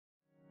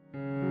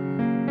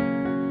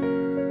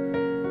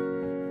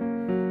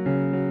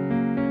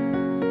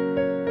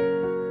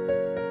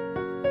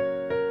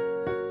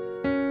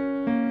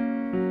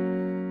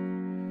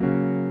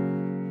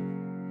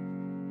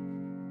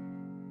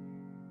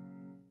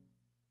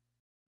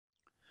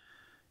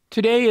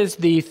Today is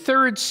the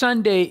third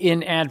Sunday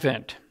in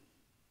Advent.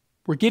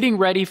 We're getting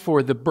ready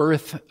for the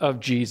birth of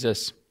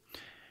Jesus.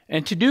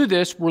 And to do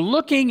this, we're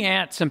looking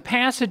at some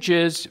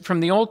passages from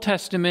the Old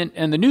Testament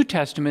and the New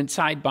Testament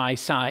side by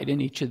side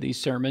in each of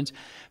these sermons.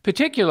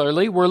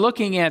 Particularly, we're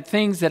looking at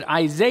things that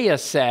Isaiah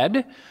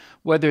said,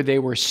 whether they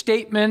were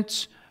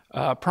statements,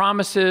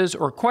 promises,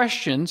 or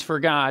questions for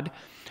God.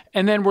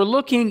 And then we're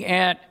looking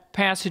at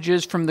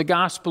passages from the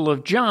Gospel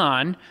of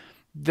John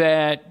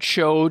that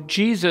show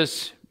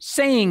Jesus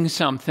saying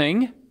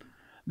something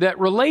that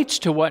relates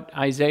to what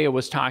Isaiah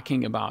was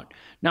talking about.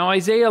 Now,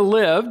 Isaiah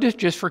lived,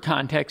 just for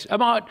context,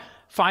 about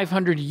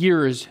 500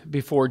 years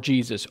before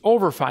Jesus,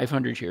 over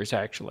 500 years,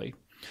 actually.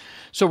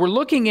 So we're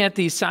looking at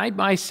these side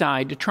by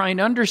side to try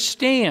and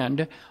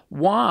understand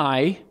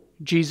why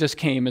Jesus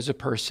came as a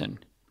person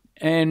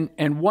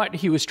and what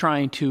he was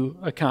trying to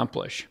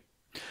accomplish.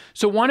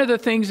 So one of the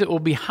things that will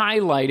be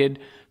highlighted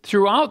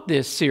throughout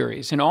this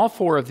series, in all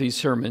four of these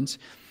sermons,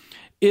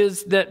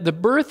 is that the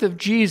birth of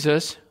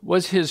Jesus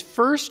was his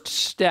first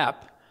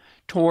step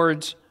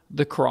towards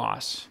the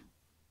cross.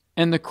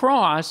 And the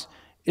cross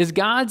is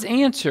God's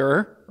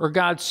answer or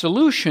God's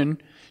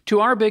solution to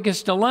our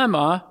biggest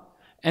dilemma,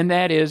 and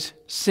that is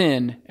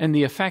sin and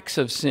the effects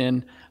of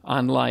sin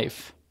on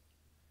life.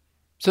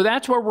 So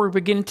that's where we're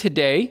beginning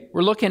today.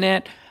 We're looking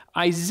at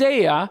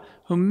Isaiah,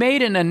 who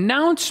made an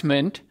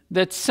announcement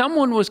that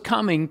someone was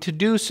coming to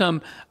do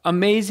some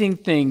amazing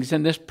things,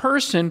 and this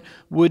person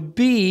would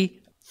be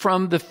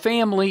from the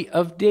family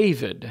of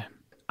David.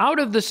 Out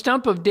of the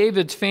stump of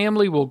David's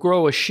family will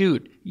grow a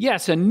shoot.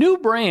 Yes, a new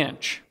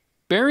branch,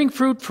 bearing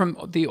fruit from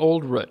the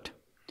old root.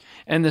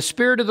 And the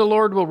Spirit of the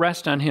Lord will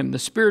rest on him, the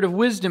Spirit of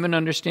wisdom and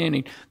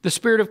understanding, the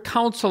Spirit of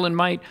counsel and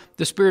might,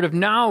 the Spirit of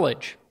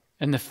knowledge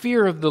and the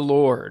fear of the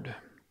Lord.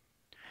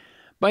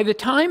 By the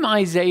time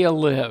Isaiah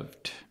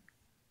lived,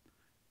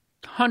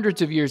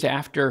 hundreds of years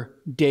after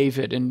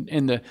David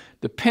and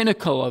the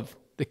pinnacle of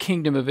the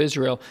kingdom of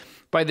Israel,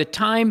 by the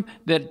time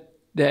that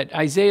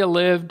Isaiah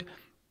lived,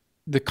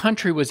 the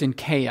country was in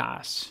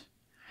chaos,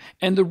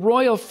 and the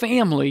royal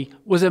family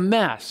was a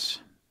mess.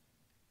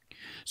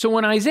 So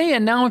when Isaiah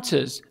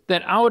announces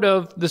that out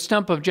of the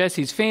stump of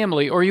Jesse's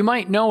family, or you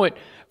might know it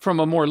from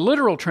a more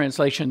literal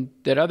translation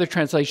that other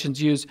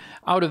translations use,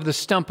 out of the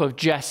stump of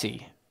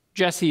Jesse.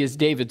 Jesse is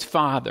David's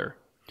father.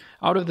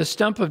 Out of the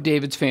stump of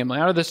David's family,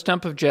 out of the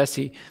stump of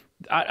Jesse,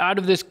 out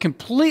of this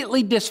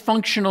completely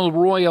dysfunctional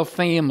royal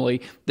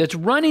family that's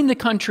running the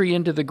country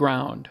into the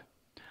ground,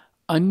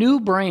 a new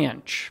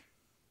branch,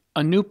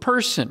 a new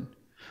person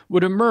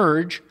would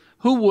emerge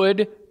who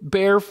would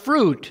bear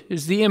fruit,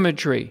 is the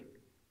imagery.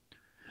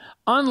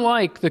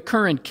 Unlike the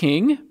current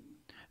king,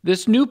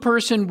 this new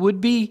person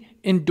would be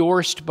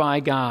endorsed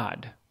by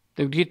God.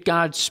 They would get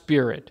God's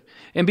Spirit.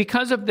 And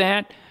because of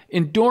that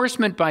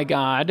endorsement by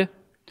God,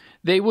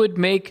 they would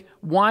make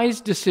wise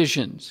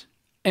decisions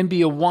and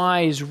be a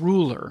wise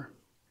ruler.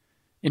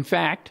 In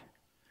fact,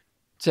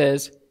 it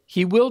says,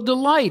 he will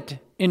delight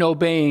in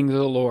obeying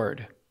the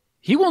Lord.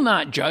 He will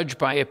not judge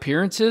by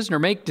appearances nor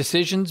make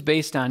decisions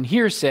based on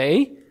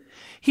hearsay.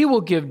 He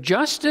will give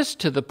justice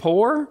to the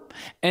poor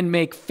and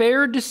make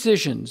fair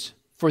decisions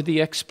for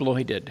the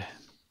exploited.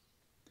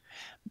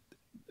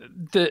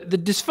 The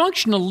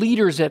dysfunctional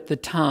leaders at the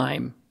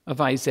time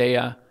of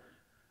Isaiah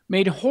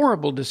made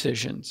horrible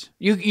decisions.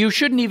 You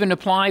shouldn't even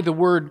apply the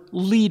word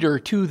leader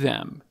to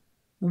them.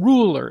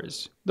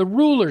 Rulers, the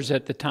rulers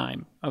at the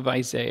time of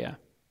Isaiah.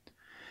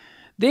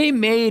 They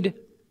made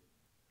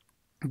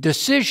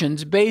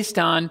decisions based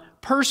on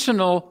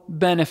personal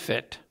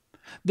benefit.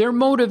 Their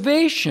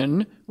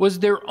motivation was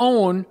their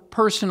own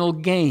personal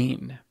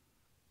gain.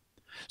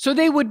 So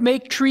they would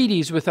make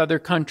treaties with other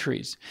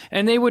countries,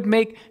 and they would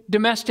make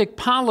domestic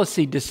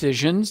policy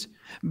decisions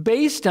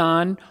based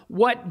on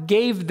what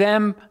gave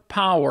them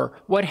power,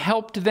 what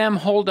helped them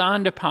hold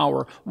on to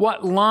power,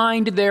 what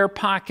lined their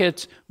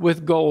pockets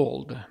with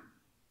gold.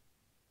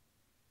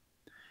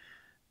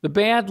 The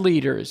bad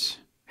leaders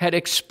had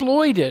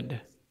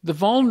exploited the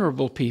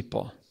vulnerable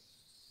people.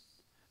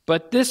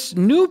 But this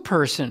new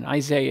person,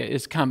 Isaiah,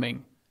 is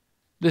coming.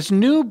 This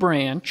new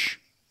branch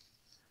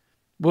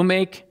will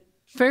make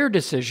fair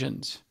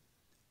decisions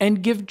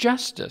and give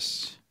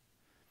justice.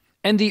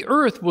 And the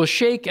earth will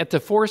shake at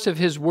the force of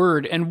his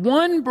word, and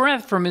one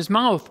breath from his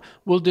mouth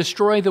will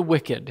destroy the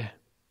wicked.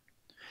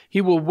 He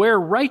will wear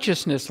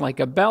righteousness like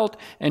a belt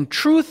and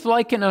truth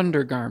like an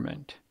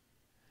undergarment.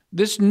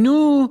 This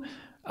new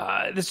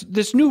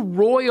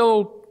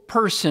royal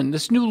person,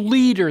 this new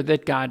leader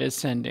that God is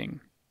sending,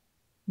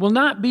 will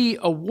not be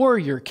a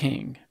warrior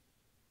king.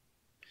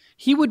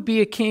 He would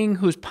be a king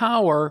whose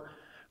power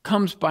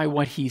comes by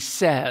what he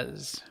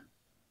says.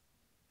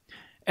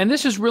 And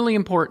this is really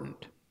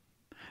important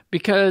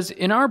because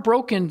in our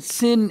broken,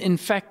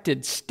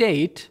 sin-infected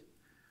state,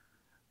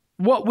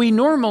 what we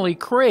normally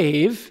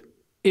crave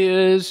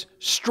is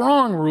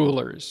strong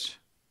rulers.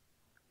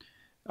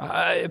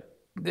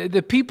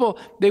 The people,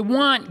 they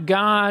want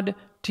God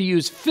to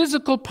use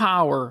physical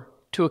power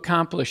to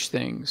accomplish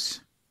things.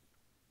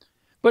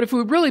 But if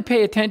we really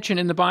pay attention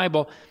in the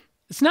Bible,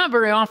 It's not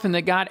very often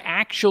that God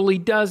actually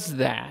does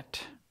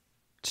that.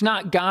 It's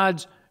not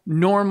God's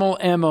normal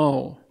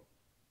MO.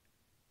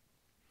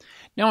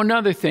 Now,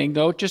 another thing,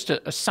 though, just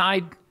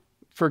aside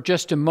for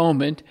just a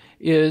moment,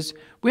 is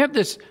we have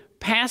this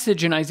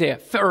passage in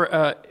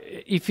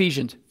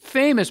Ephesians,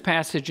 famous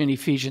passage in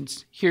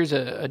Ephesians. Here's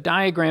a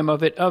diagram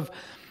of it, of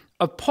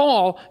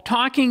Paul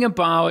talking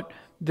about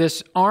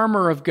this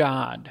armor of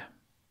God.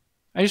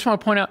 I just want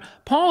to point out,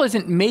 Paul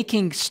isn't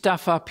making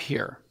stuff up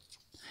here.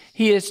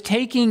 He is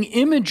taking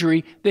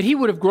imagery that he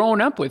would have grown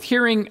up with,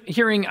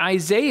 hearing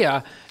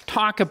Isaiah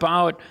talk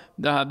about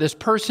this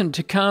person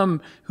to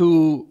come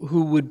who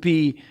would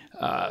be,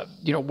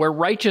 wear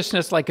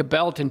righteousness like a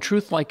belt and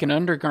truth like an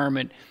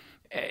undergarment.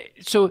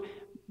 So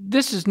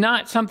this is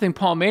not something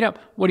Paul made up.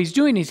 What he's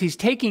doing is he's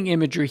taking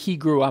imagery he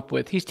grew up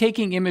with. He's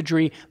taking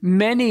imagery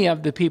many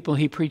of the people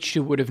he preached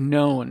to would have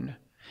known.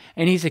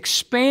 And he's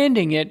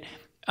expanding it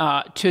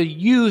to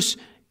use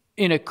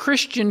in a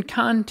Christian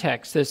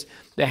context.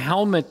 The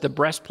helmet, the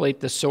breastplate,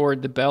 the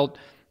sword, the belt,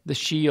 the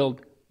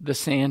shield, the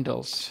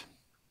sandals.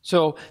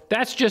 So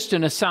that's just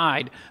an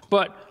aside.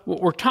 But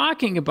what we're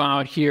talking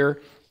about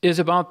here is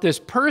about this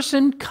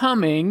person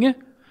coming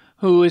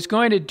who is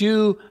going to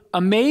do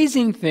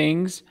amazing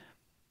things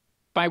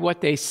by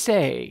what they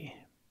say.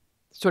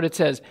 That's what it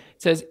says.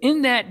 It says,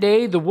 in that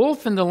day, the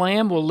wolf and the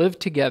lamb will live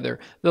together.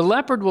 The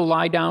leopard will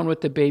lie down with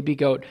the baby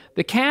goat.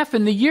 The calf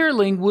and the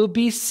yearling will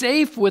be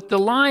safe with the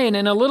lion,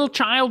 and a little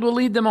child will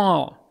lead them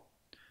all.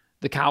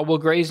 The cow will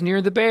graze near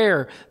the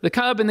bear. The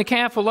cub and the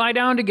calf will lie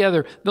down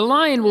together. The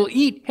lion will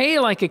eat hay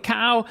like a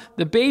cow.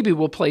 The baby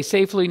will play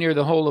safely near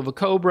the hole of a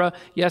cobra.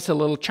 Yes, a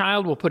little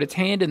child will put its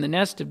hand in the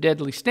nest of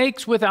deadly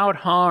snakes without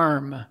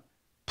harm.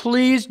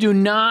 Please do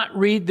not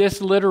read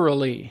this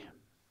literally.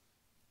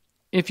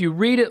 If you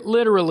read it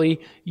literally,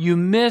 you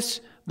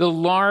miss the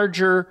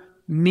larger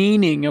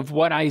meaning of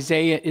what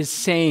Isaiah is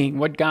saying,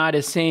 what God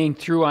is saying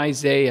through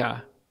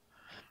Isaiah.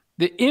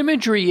 The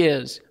imagery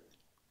is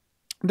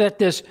that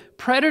this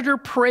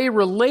predator-prey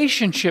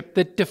relationship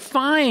that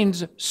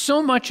defines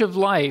so much of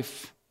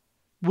life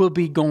will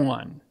be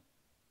gone.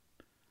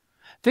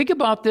 Think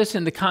about this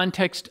in the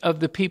context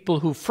of the people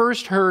who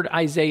first heard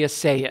Isaiah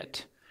say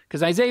it.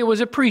 Because Isaiah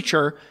was a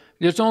preacher.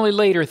 There's only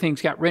later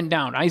things got written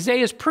down.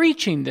 Isaiah's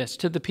preaching this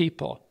to the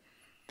people.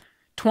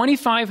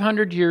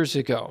 2,500 years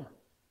ago,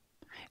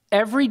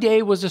 every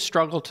day was a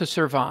struggle to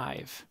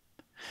survive.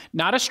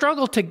 Not a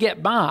struggle to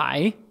get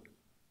by,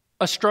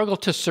 a struggle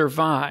to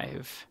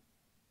survive.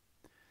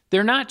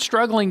 They're not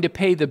struggling to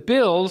pay the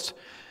bills.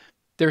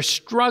 They're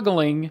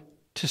struggling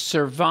to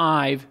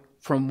survive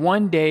from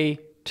one day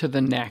to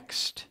the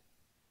next.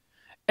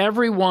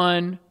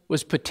 Everyone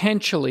was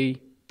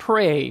potentially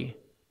prey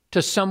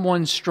to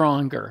someone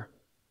stronger.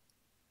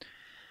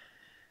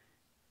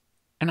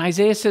 And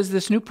Isaiah says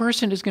this new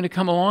person is going to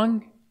come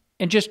along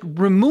and just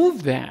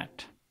remove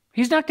that.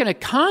 He's not going to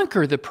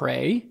conquer the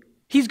prey.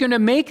 He's going to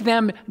make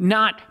them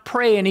not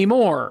prey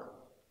anymore.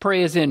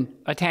 Pray as in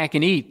attack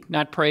and eat,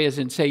 not pray as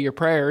in say your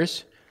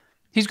prayers.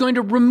 He's going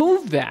to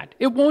remove that.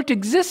 It won't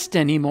exist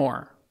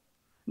anymore.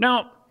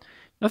 Now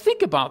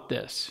think about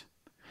this.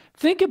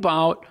 Think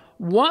about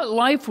what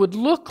life would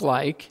look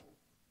like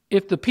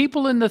if the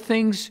people and the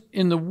things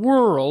in the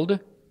world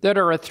that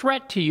are a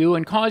threat to you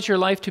and cause your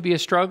life to be a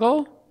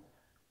struggle,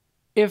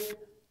 if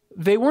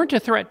they weren't a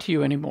threat to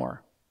you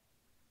anymore.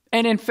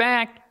 And in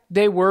fact,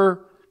 they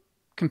were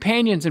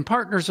companions and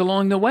partners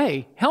along the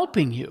way,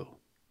 helping you.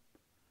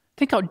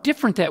 Think how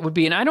different that would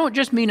be. And I don't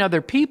just mean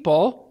other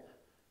people.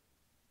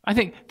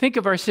 Think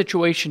of our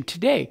situation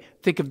today.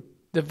 Think of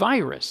the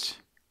virus.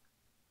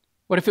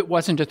 What if it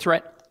wasn't a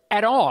threat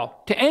at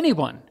all to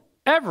anyone,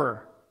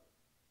 ever,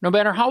 no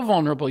matter how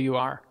vulnerable you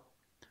are?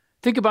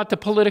 Think about the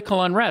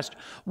political unrest.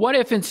 What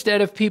if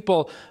instead of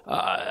people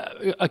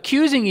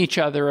accusing each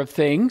other of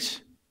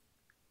things,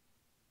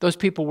 those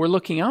people were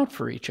looking out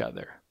for each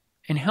other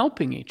and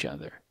helping each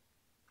other?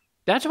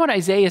 That's what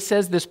Isaiah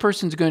says this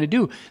person's going to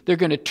do. They're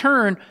going to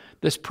turn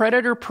this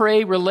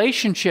predator-prey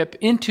relationship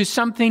into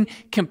something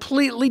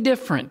completely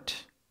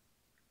different.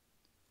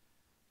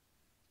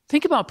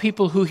 Think about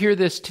people who hear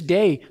this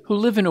today, who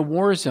live in a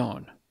war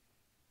zone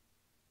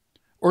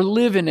or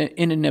live in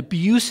an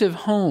abusive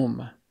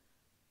home.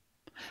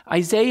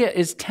 Isaiah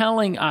is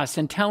telling us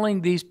and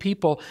telling these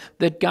people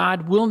that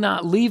God will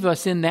not leave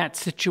us in that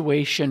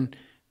situation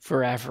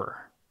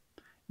forever.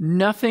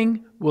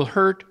 Nothing will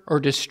hurt or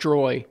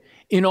destroy.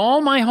 In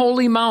all my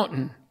holy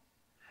mountain,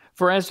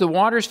 for as the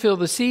waters fill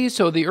the sea,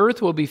 so the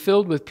earth will be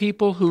filled with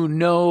people who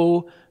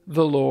know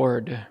the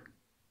Lord.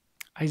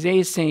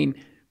 Isaiah is saying,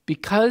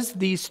 because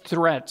these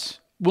threats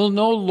will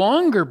no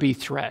longer be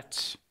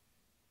threats,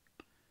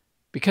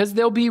 because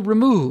they'll be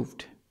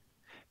removed,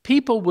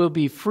 people will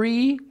be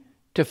free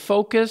to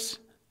focus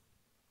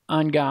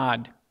on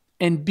God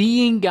and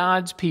being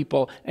God's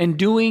people and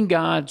doing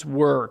God's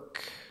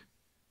work.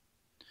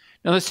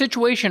 Now, the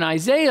situation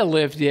Isaiah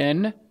lived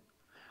in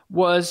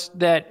was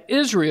that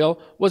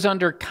Israel was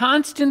under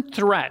constant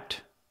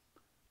threat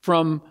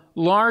from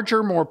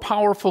larger, more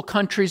powerful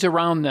countries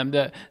around them,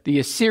 the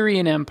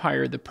Assyrian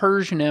Empire, the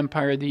Persian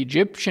Empire, the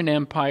Egyptian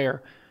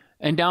Empire,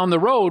 and down the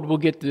road we'll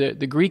get the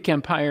Greek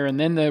Empire and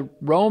then the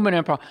Roman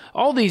Empire,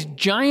 all these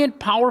giant,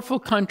 powerful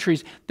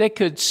countries that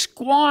could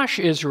squash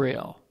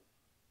Israel.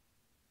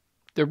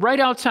 They're right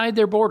outside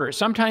their borders.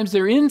 Sometimes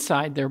they're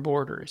inside their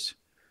borders.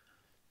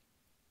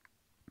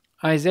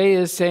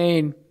 Isaiah is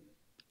saying,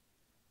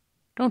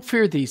 don't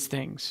fear these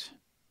things.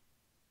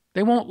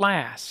 They won't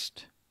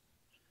last.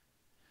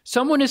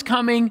 Someone is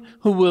coming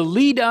who will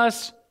lead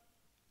us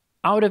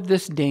out of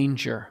this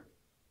danger.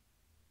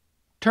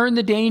 Turn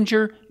the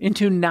danger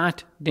into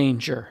not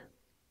danger.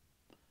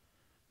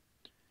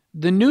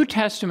 The New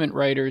Testament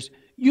writers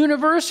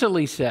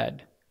universally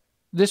said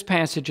this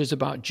passage is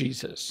about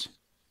Jesus.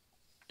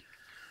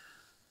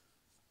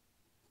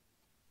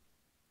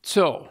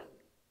 So,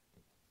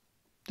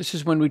 this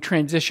is when we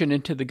transition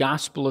into the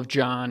Gospel of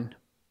John,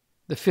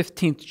 the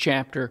 15th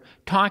chapter,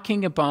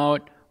 talking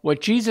about what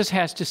Jesus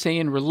has to say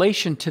in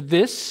relation to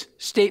this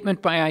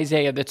statement by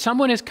Isaiah, that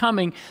someone is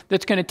coming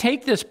that's going to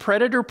take this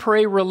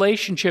predator-prey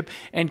relationship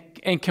and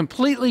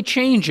completely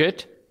change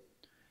it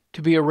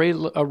to be a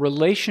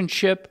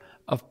relationship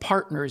of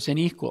partners and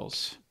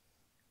equals.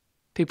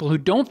 People who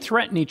don't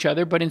threaten each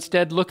other, but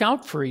instead look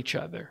out for each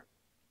other.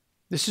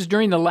 This is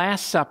during the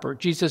Last Supper.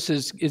 Jesus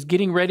is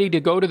getting ready to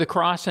go to the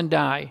cross and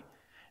die.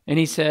 And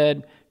he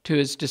said to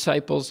his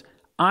disciples,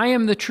 I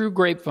am the true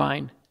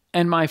grapevine,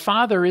 and my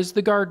Father is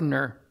the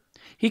gardener.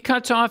 He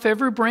cuts off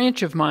every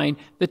branch of mine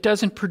that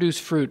doesn't produce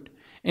fruit,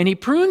 and he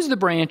prunes the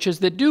branches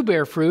that do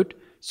bear fruit,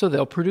 so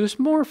they'll produce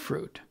more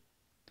fruit.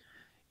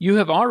 You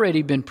have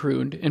already been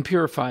pruned and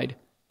purified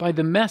by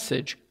the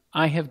message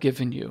I have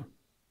given you.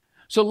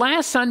 So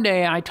last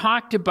Sunday, I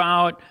talked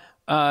about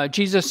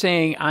Jesus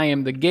saying, I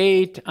am the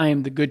gate, I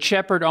am the good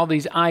shepherd, all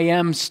these I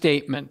am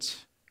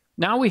statements.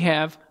 Now we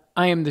have,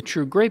 I am the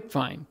true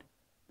grapevine.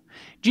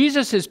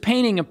 Jesus is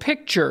painting a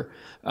picture.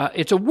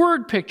 It's a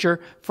word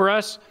picture for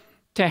us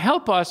to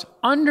help us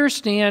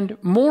understand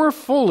more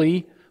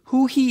fully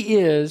who he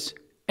is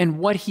and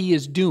what he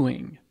is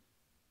doing.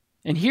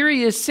 And here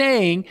he is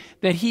saying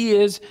that he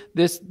is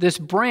this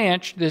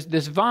branch,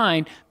 this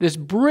vine, this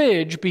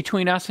bridge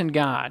between us and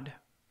God.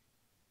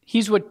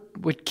 He's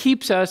what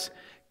keeps us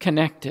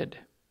connected.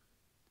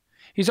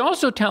 He's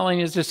also telling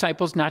his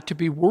disciples not to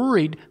be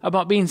worried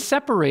about being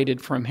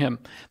separated from him.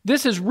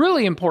 This is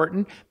really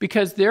important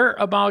because they're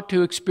about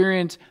to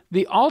experience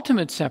the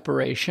ultimate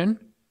separation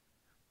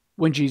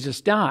when Jesus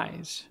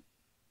dies.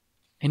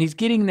 And he's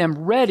getting them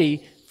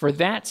ready for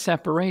that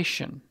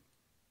separation.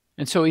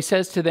 And so he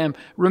says to them,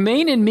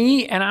 remain in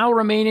me and I'll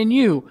remain in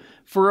you.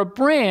 For a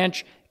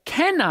branch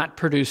cannot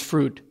produce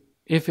fruit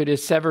if it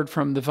is severed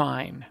from the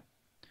vine.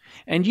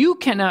 And you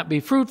cannot be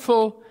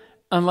fruitful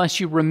unless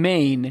you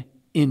remain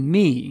in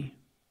me.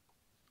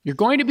 You're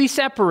going to be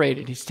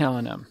separated, he's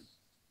telling them.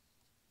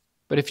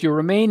 But if you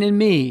remain in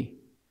me,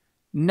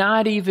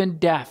 not even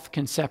death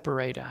can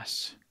separate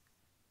us.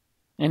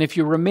 And if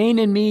you remain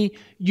in me,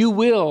 you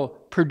will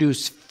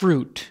produce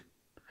fruit.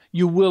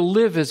 You will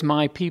live as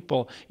my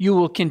people. You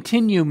will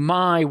continue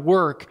my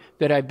work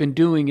that I've been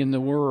doing in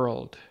the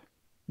world.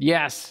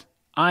 Yes,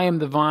 I am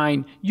the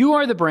vine. You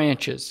are the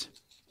branches.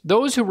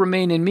 Those who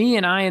remain in me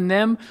and I in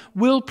them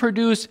will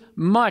produce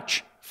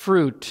much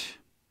fruit.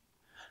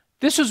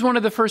 This was one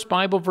of the first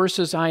Bible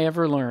verses I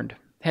ever learned.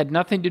 Had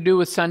nothing to do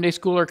with Sunday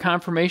school or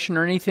confirmation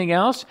or anything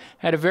else.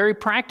 Had a very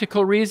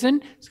practical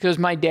reason. It's because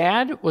my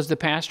dad was the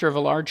pastor of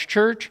a large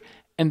church,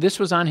 and this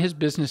was on his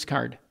business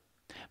card.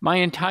 My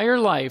entire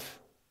life,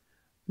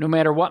 no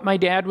matter what my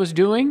dad was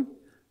doing,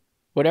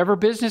 whatever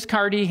business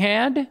card he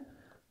had,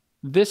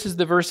 this is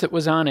the verse that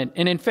was on it.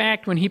 And in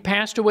fact, when he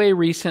passed away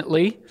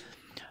recently,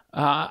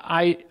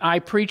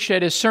 I preached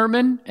at his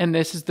sermon, and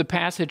this is the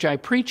passage I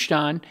preached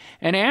on.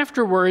 And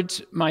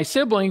afterwards, my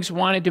siblings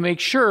wanted to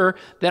make sure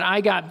that I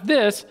got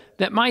this,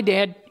 that my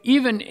dad,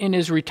 even in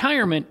his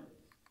retirement,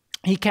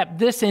 he kept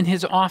this in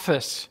his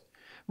office,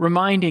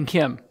 reminding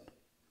him,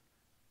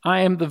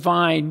 I am the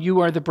vine, you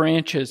are the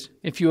branches.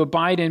 If you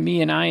abide in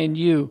me and I in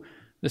you,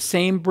 the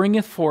same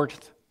bringeth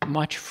forth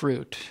much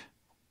fruit.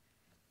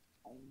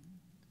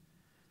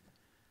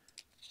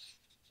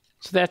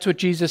 So that's what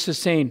Jesus is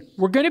saying.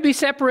 We're going to be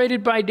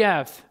separated by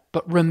death,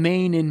 but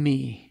remain in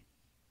me.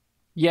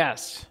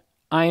 Yes,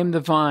 I am the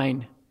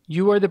vine.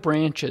 You are the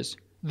branches.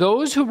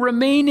 Those who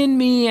remain in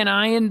me and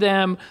I in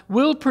them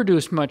will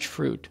produce much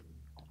fruit.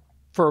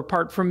 For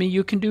apart from me,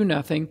 you can do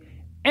nothing.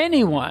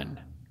 Anyone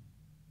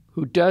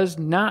who does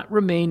not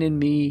remain in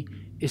me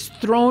is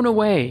thrown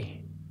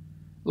away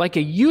like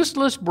a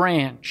useless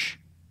branch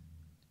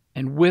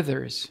and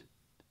withers.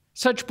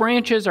 Such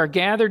branches are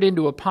gathered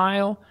into a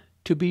pile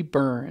to be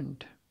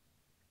burned.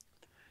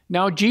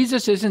 Now,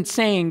 Jesus isn't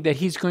saying that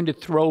he's going to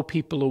throw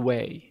people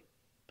away.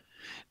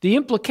 The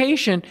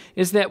implication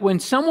is that when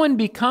someone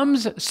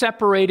becomes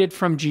separated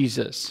from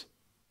Jesus,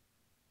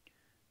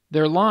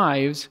 their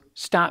lives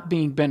stop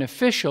being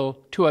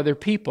beneficial to other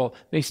people.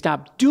 They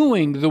stop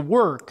doing the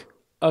work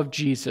of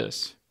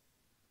Jesus.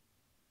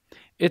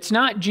 It's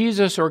not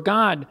Jesus or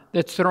God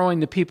that's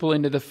throwing the people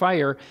into the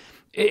fire.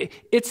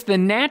 It's the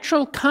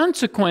natural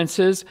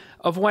consequences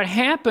of what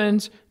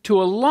happens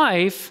to a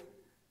life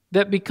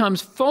that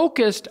becomes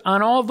focused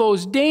on all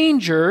those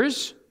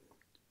dangers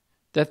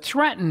that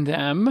threaten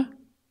them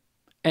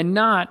and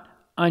not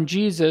on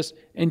Jesus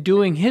and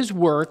doing his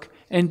work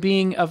and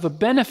being of a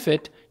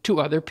benefit to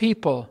other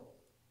people.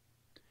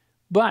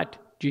 But,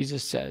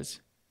 Jesus says,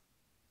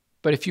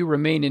 but if you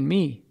remain in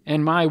me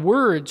and my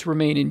words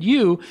remain in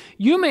you,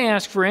 you may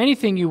ask for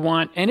anything you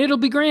want and it'll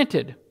be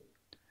granted.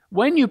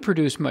 When you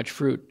produce much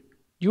fruit,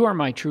 you are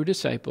my true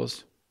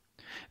disciples.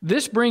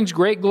 This brings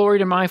great glory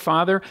to my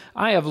Father.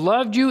 I have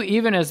loved you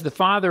even as the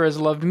Father has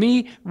loved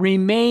me.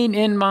 Remain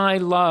in my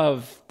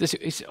love. This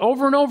is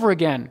over and over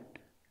again.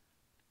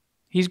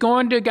 He's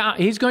going to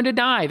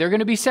die. They're going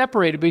to be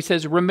separated. But he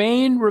says,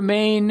 remain,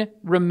 remain,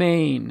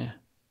 remain.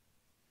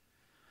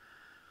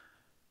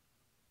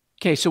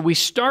 Okay, so we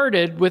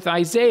started with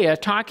Isaiah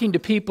talking to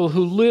people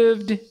who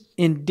lived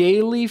in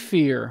daily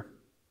fear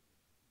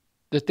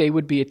that they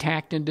would be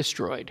attacked and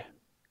destroyed.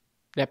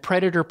 That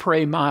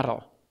predator-prey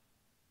model.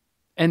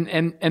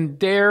 And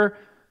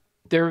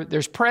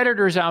there's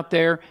predators out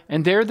there,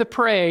 and they're the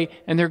prey,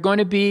 and they're going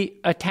to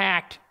be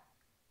attacked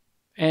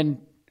and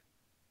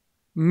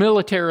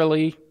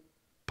militarily,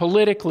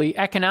 politically,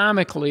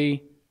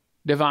 economically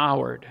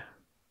devoured.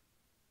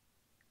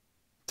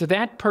 So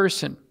that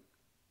person,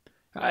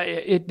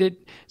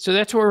 so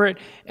that's where we're at.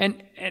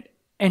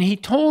 And he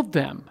told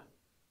them,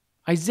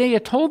 Isaiah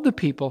told the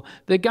people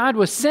that God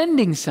was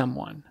sending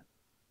someone.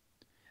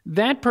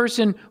 That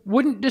person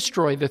wouldn't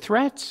destroy the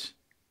threats,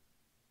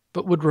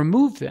 but would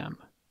remove them.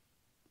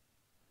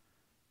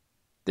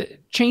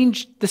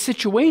 Change the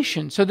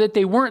situation so that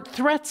they weren't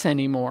threats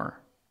anymore.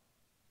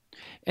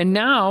 And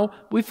now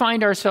we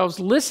find ourselves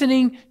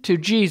listening to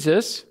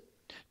Jesus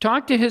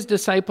talk to his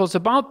disciples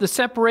about the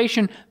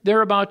separation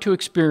they're about to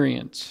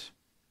experience.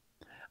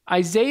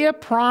 Isaiah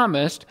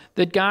promised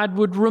that God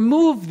would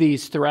remove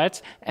these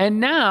threats, and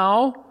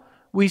now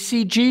we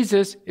see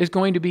Jesus is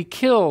going to be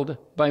killed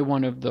by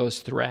one of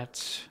those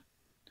threats.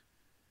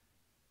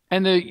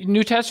 And the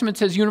New Testament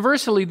says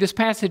universally this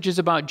passage is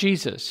about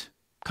Jesus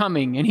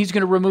coming, and he's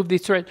going to remove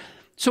these threats.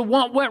 So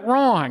what went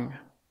wrong?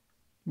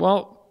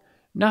 Well,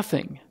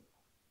 nothing.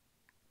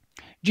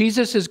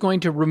 Jesus is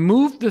going to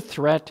remove the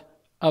threat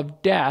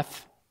of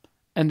death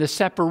and the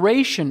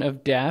separation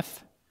of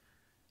death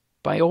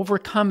by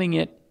overcoming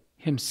it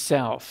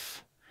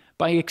himself,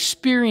 by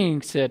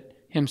experiencing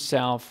it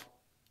himself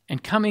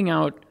and coming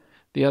out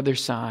the other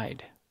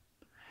side.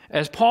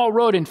 As Paul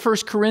wrote in 1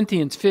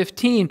 Corinthians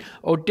 15,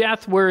 O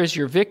death, where is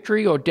your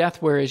victory? O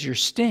death, where is your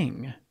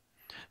sting?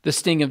 The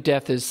sting of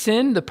death is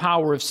sin. The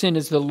power of sin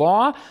is the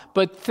law.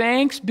 But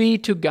thanks be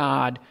to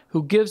God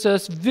who gives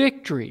us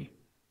victory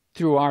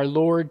through our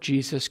Lord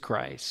Jesus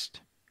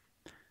Christ.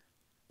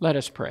 Let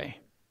us pray.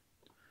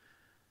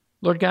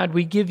 Lord God,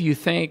 we give you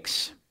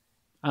thanks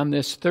on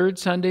this third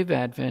Sunday of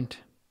Advent,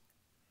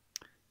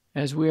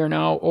 as we are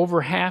now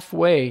over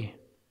halfway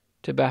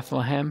to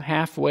Bethlehem,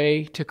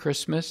 halfway to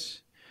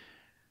Christmas,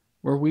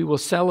 where we will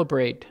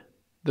celebrate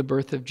the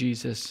birth of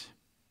Jesus.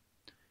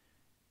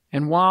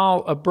 And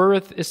while a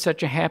birth is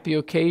such a happy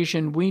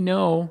occasion, we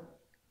know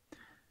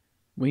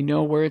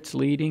where it's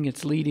leading.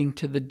 It's leading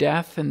to the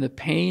death and the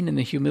pain and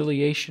the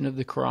humiliation of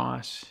the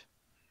cross.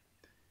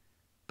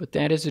 But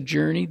that is a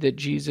journey that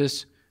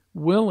Jesus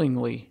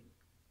willingly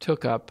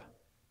took up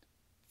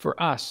for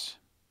us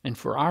and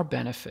for our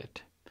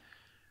benefit.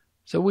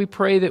 So we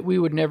pray that we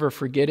would never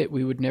forget it,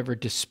 we would never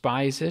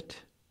despise it,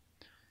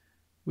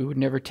 we would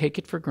never take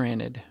it for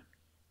granted,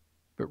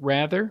 but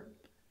rather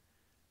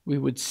we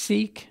would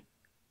seek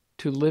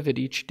to live it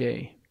each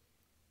day,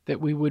 that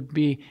we would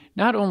be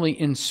not only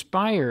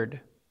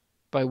inspired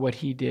by what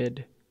he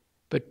did,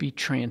 but be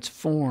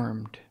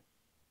transformed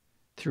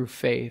through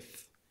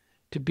faith,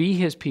 to be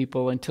his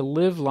people and to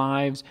live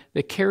lives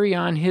that carry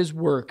on his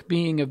work,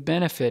 being of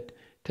benefit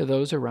to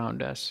those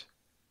around us.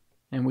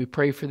 And we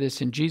pray for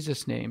this in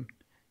Jesus' name.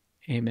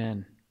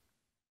 Amen.